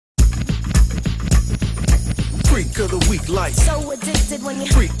of the week like. So addicted when you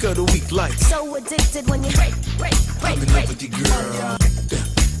Freak of the week like. So addicted when you break. I'm in love with you, girl.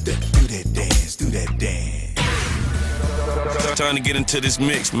 Do that dance, do that dance. Time to get into this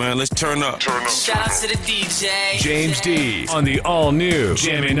mix, man. Let's turn up. Shout out to the DJ. James Dee on the all-new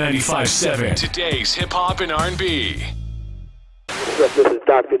Jammin' 95.7. Today's hip-hop and R&B. What's up, this is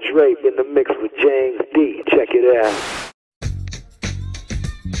Dr. Dre in the mix with James Dee. Check it out.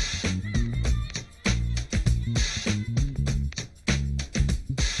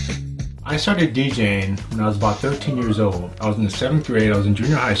 I started DJing when I was about 13 years old. I was in the 7th grade, I was in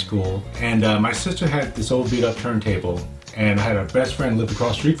junior high school, and my sister had this old beat-up turntable, and I had a best friend lived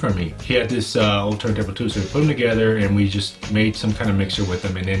across the street from me. He had this old turntable too, so we put them together and we just made some kind of mixer with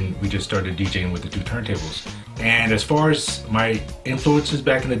them, and then we just started DJing with the two turntables. And as far as my influences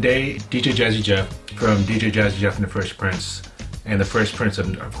back in the day, DJ Jazzy Jeff from DJ Jazzy Jeff and the Fresh Prince, and the Fresh Prince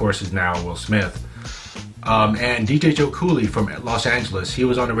of course is now Will Smith. And DJ Joe Cooley from Los Angeles. He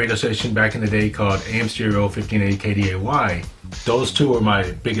was on a radio station back in the day called AM Stereo 1580 KDAY. Those two were my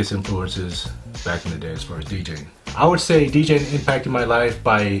biggest influences back in the day as far as DJing. I would say DJing impacted my life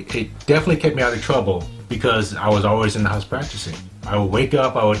by, it definitely kept me out of trouble because I was always in the house practicing. I would wake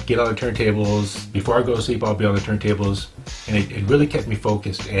up, I would get on the turntables. Before I go to sleep, I'll be on the turntables. And it really kept me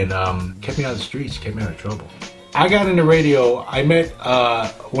focused and kept me out of the streets, kept me out of trouble. I got into radio. I met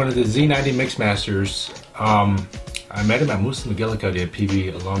one of the Z90 Mixmasters. I met him at Moose McGillicuddy at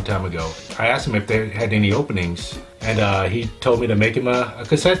PV a long time ago. I asked him if they had any openings, and he told me to make him a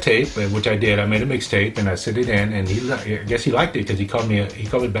cassette tape, which I did. I made a mixtape and I sent it in, and I guess he liked it because he called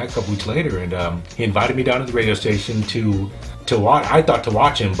me back a couple weeks later, and he invited me down to the radio station to watch. I thought to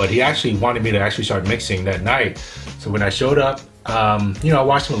watch him, but he actually wanted me to actually start mixing that night. So when I showed up, I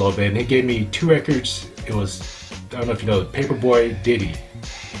watched him a little bit, and he gave me 2 records. It was, I don't know if you know, Paperboy Diddy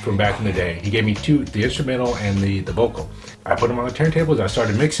from back in the day. He gave me 2, the instrumental and the vocal. I put them on the turntables, I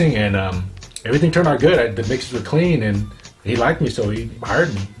started mixing, and everything turned out good. The mixes were clean, and he liked me, so he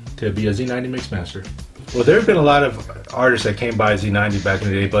hired me to be a Z90 Mixmaster. Well, there have been a lot of artists that came by Z90 back in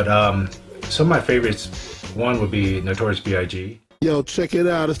the day, but some of my favorites, one would be Notorious B.I.G. Yo, check it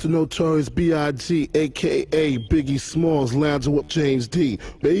out, it's the Notorious B.I.G., a.k.a. Biggie Smalls, lounging with James Dee.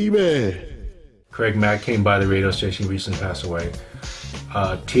 Baby! Craig Mack came by the radio station, recently passed away.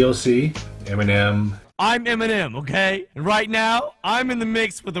 TLC, Eminem. I'm Eminem, okay? And right now, I'm in the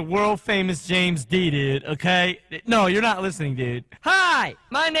mix with the world-famous James Dee, dude, okay? No, you're not listening, dude. Hi,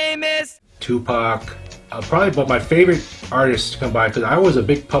 my name is... Tupac. Probably, but my favorite artist to come by, because I was a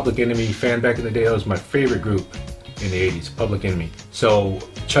big Public Enemy fan back in the day. That was my favorite group in the 80s, Public Enemy. So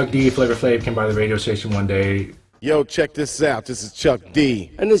Chuck D, Flavor Flav came by the radio station one day. Yo, check this out. This is Chuck D.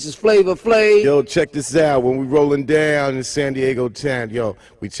 And this is Flavor Flav. Yo, check this out. When we rolling down in San Diego town, yo,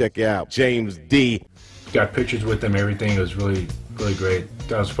 we check out James Dee. Got pictures with them, everything. It was really, really great.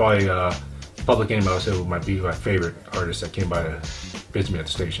 That was probably Public Enemy. I would say might be my favorite artist that came by to visit me at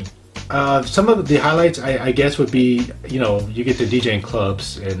the station. Some of the highlights, I guess, would be, you get to DJ in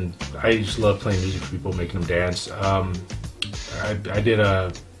clubs, and I just love playing music for people, making them dance. I did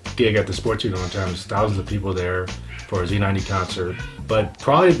a gig at the Sports Theater one time. There's thousands of people there for a Z90 concert. But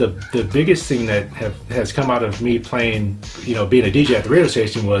probably the biggest thing that has come out of me playing, being a DJ at the radio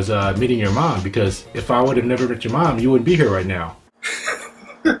station was meeting your mom, because if I would have never met your mom, you wouldn't be here right now.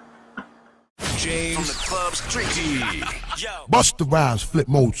 James from the club street. Busta Rhymes, Flip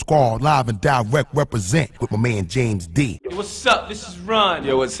Mode Squad, live and direct, represent with my man James Dee. Yo, what's up? This is Ron.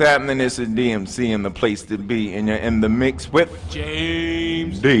 Yo, what's happening? This is DMC in the place to be, and you're in the mix with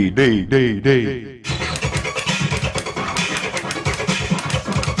James Dee.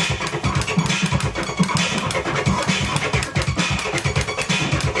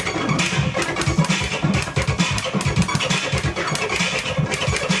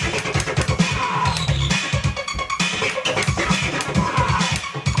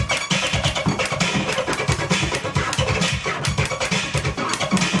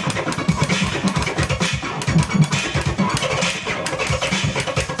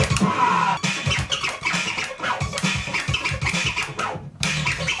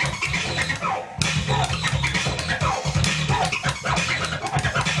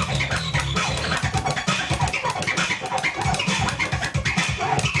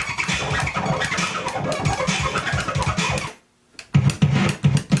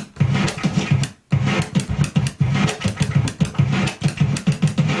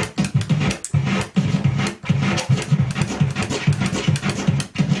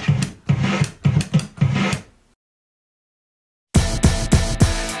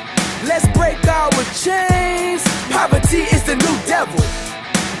 Let's break our chains. Poverty is the new devil.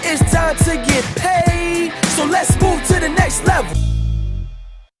 It's time to get paid, so let's move next level.